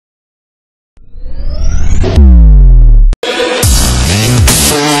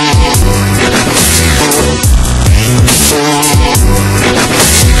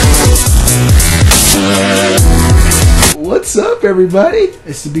everybody?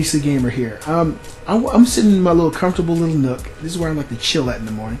 It's the Beastly Gamer here. I'm sitting in my little comfortable little nook. This is where I like to chill at in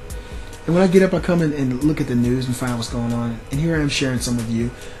the morning. And when I get up, I come in and look at the news and find what's going on. And here I am sharing some with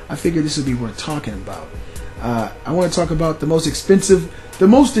you. I figured this would be worth talking about. I want to talk about the most expensive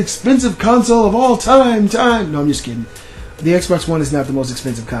console of all time. No, I'm just kidding. The Xbox One is not the most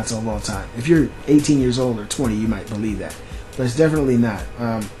expensive console of all time. If you're 18 years old or 20, you might believe that. But it's definitely not.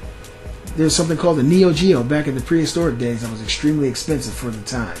 There's something called the Neo Geo back in the prehistoric days that was extremely expensive for the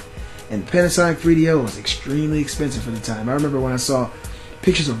time. And Panasonic 3DO was extremely expensive for the time. I remember when I saw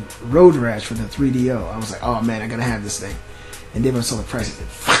pictures of Road Rash for the 3DO, I was like, oh man, I gotta have this thing. And then when I saw the price, I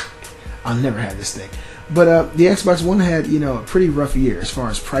said, I'll never have this thing. But the Xbox One had, a pretty rough year as far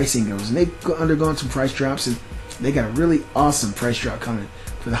as pricing goes. And they've undergone some price drops, and they got a really awesome price drop coming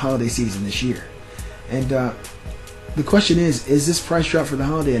for the holiday season this year. And the question is this price drop for the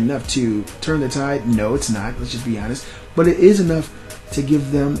holiday enough to turn the tide? No, it's not. Let's just be honest. But it is enough to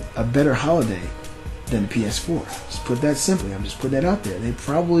give them a better holiday than the PS4. Just put that simply. I'm just putting that out there. They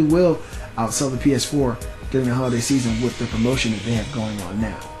probably will outsell the PS4 during the holiday season with the promotion that they have going on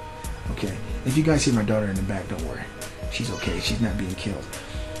now. Okay. If you guys hear my daughter in the back, don't worry. She's okay. She's not being killed.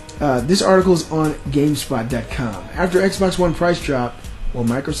 This article is on GameSpot.com. After Xbox One price drop, will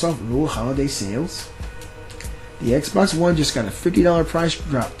Microsoft rule holiday sales? The Xbox One just got a $50 price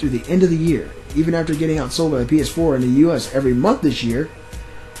drop through the end of the year. Even after getting outsold by the PS4 in the US every month this year,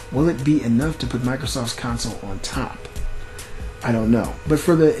 will it be enough to put Microsoft's console on top? I don't know. But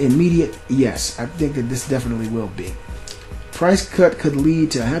for the immediate, yes, I think that this definitely will be. Price cut could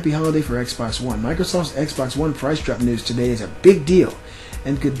lead to a happy holiday for Xbox One. Microsoft's Xbox One price drop news today is a big deal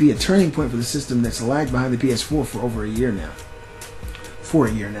and could be a turning point for the system that's lagged behind the PS4 for over a year now.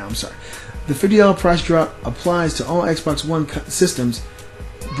 I'm sorry. The $50 price drop applies to all Xbox One systems,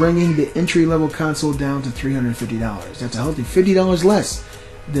 bringing the entry-level console down to $350. That's a healthy $50 less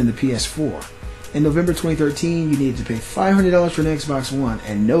than the PS4. In November 2013, you needed to pay $500 for an Xbox One,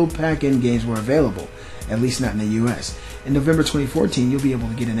 and no pack-in games were available, at least not in the US. In November 2014, you'll be able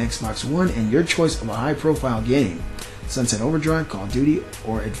to get an Xbox One and your choice of a high-profile game, Sunset Overdrive, Call of Duty,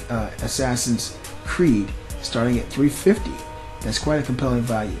 or Assassin's Creed, starting at $350. That's quite a compelling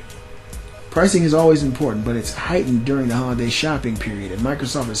value. Pricing is always important, but it's heightened during the holiday shopping period, and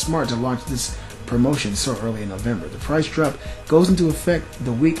Microsoft is smart to launch this promotion so early in November. The price drop goes into effect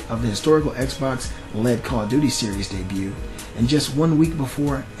the week of the historical Xbox-led Call of Duty series debut, and just 1 week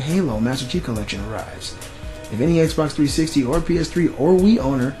before Halo Master Chief Collection arrives. If any Xbox 360 or PS3 or Wii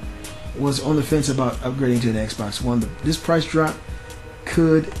owner was on the fence about upgrading to an Xbox One, this price drop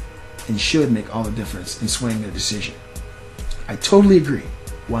could and should make all the difference in swaying their decision. I totally agree.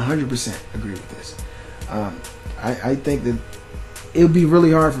 100% agree with this. I think that it would be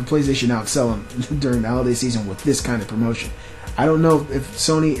really hard for PlayStation to outsell them during the holiday season with this kind of promotion. I don't know if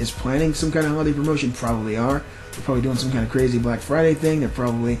Sony is planning some kind of holiday promotion. Probably are. They're probably doing some kind of crazy Black Friday thing. They're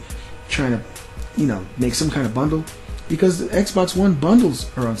probably trying to, make some kind of bundle, because the Xbox One bundles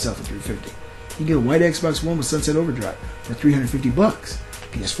are on sale for $350. You get a white Xbox One with Sunset Overdrive for $350.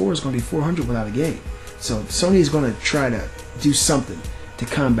 PS4 is going to be $400 without a game. So Sony is going to try to do something to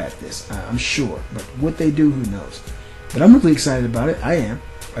combat this, I'm sure. But what they do, who knows? But I'm really excited about it. I am.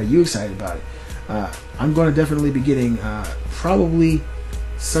 Are you excited about it? I'm going to definitely be getting probably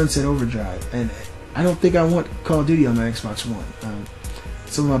Sunset Overdrive. And I don't think I want Call of Duty on my Xbox One.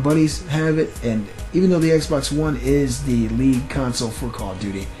 Some of my buddies have it, and even though the Xbox One is the lead console for Call of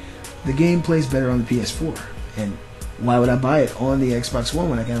Duty, the game plays better on the PS4. And why would I buy it on the Xbox One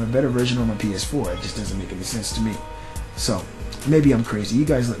when I can have a better version on my PS4? It just doesn't make any sense to me. So, maybe I'm crazy. You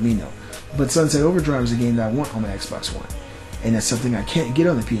guys let me know. But Sunset Overdrive is a game that I want on my Xbox One. And that's something I can't get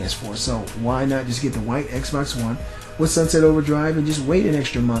on the PS4. So why not just get the white Xbox One with Sunset Overdrive and just wait an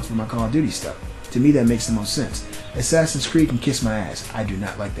extra month for my Call of Duty stuff? To me, that makes the most sense. Assassin's Creed can kiss my ass. I do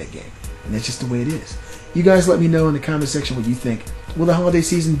not like that game. And that's just the way it is. You guys let me know in the comment section what you think. Will the holiday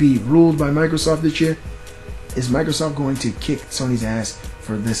season be ruled by Microsoft this year? Is Microsoft going to kick Sony's ass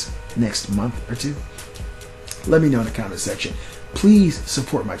for this next month or two? Let me know in the comment section. Please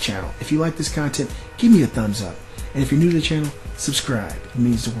support my channel. If you like this content, give me a thumbs up. And if you're new to the channel, subscribe. It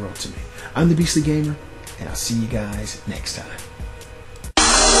means the world to me. I'm the Beastly Gamer, and I'll see you guys next time.